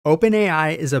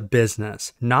OpenAI is a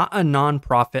business, not a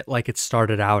nonprofit like it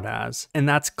started out as. And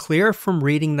that's clear from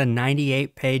reading the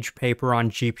 98-page paper on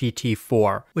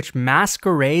GPT-4, which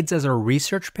masquerades as a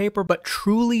research paper but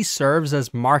truly serves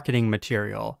as marketing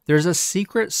material. There's a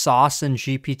secret sauce in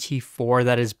GPT-4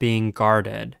 that is being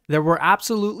guarded. There were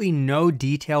absolutely no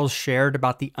details shared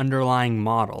about the underlying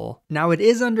model. Now, it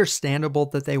is understandable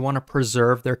that they want to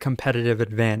preserve their competitive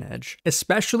advantage,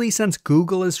 especially since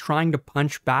Google is trying to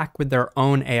punch back with their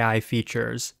own AI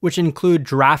features, which include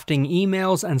drafting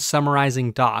emails and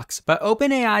summarizing docs, but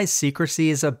OpenAI's secrecy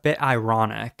is a bit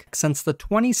ironic, since the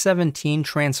 2017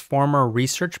 Transformer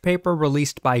research paper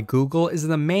released by Google is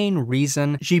the main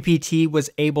reason GPT was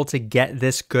able to get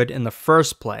this good in the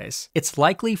first place. It's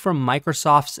likely from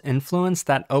Microsoft's influence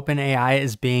that OpenAI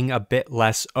is being a bit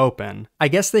less open. I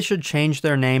guess they should change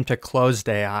their name to Closed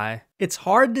AI. It's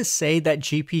hard to say that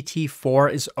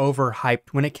GPT-4 is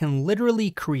overhyped when it can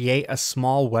literally create a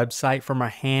small website from a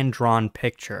hand-drawn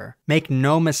picture. Make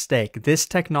no mistake, this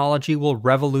technology will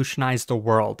revolutionize the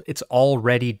world. It's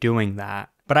already doing that.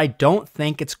 But I don't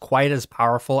think it's quite as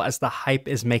powerful as the hype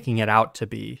is making it out to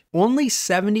be. Only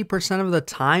 70% of the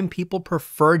time people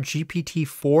prefer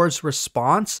GPT-4's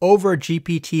response over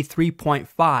GPT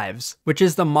 3.5's, which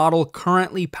is the model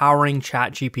currently powering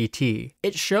ChatGPT.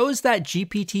 It shows that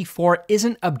GPT-4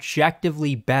 isn't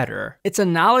objectively better. It's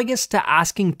analogous to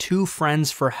asking two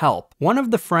friends for help. One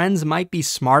of the friends might be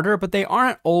smarter, but they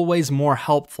aren't always more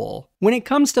helpful. When it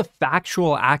comes to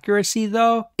factual accuracy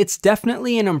though, it's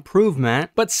definitely an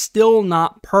improvement, but still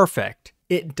not perfect.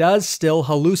 It does still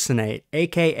hallucinate,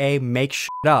 aka make shit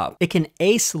up. It can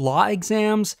ace law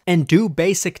exams and do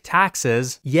basic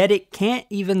taxes, yet it can't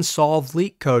even solve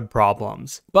LeetCode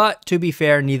problems. But to be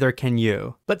fair, neither can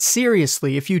you. But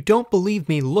seriously, if you don't believe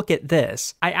me, look at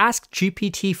this. I asked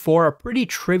GPT-4 a pretty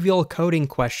trivial coding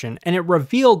question, and it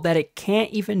revealed that it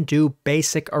can't even do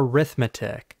basic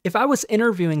arithmetic. If I was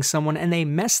interviewing someone and they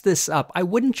messed this up, I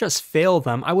wouldn't just fail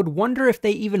them, I would wonder if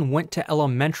they even went to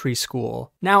elementary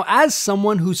school. Now, as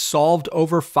someone who solved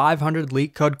over 500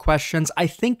 LeetCode questions, I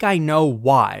think I know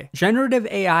why. Generative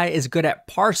AI is good at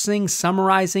parsing,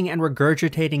 summarizing, and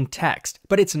regurgitating text,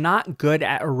 but it's not good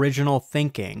at original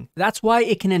thinking. That's why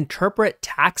it can interpret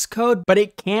tax code, but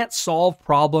it can't solve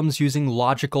problems using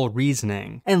logical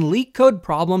reasoning. And LeetCode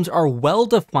problems are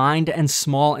well-defined and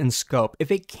small in scope.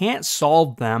 If it can't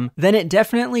solve them, then it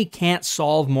definitely can't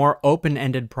solve more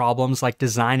open-ended problems like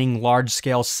designing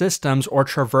large-scale systems or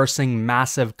traversing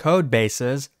massive code bases.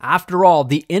 After all,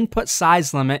 the input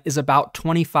size limit is about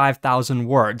 25,000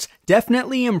 words.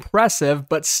 Definitely impressive,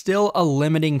 but still a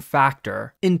limiting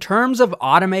factor. In terms of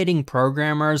automating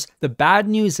programmers, the bad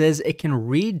news is it can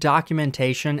read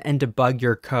documentation and debug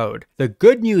your code. The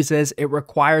good news is it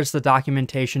requires the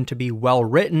documentation to be well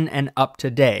written and up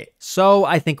to date. So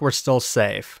I think we're still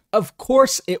safe. Of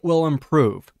course it will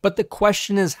improve, but the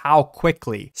question is how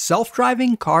quickly.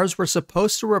 Self-driving cars were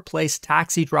supposed to replace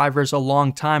taxi drivers a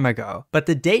long time ago, but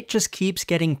the date just keeps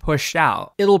getting pushed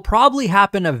out. It'll probably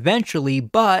happen eventually,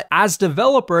 but as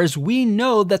developers, we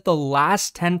know that the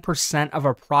last 10% of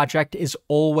a project is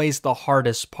always the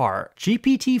hardest part.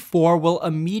 GPT-4 will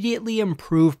immediately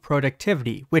improve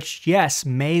productivity, which yes,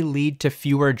 may lead to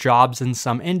fewer jobs in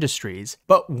some industries,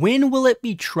 but when will it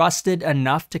be trusted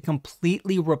enough to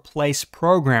completely replace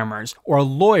programmers or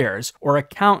lawyers or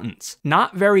accountants?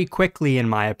 Not very quickly, in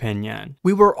my opinion.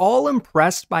 We were all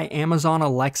impressed by Amazon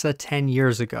Alexa 10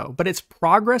 years ago, but its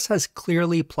progress has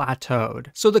clearly plateaued.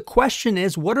 So the question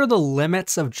is, what are the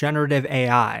limits of generative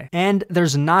AI? And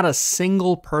there's not a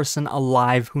single person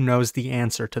alive who knows the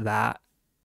answer to that.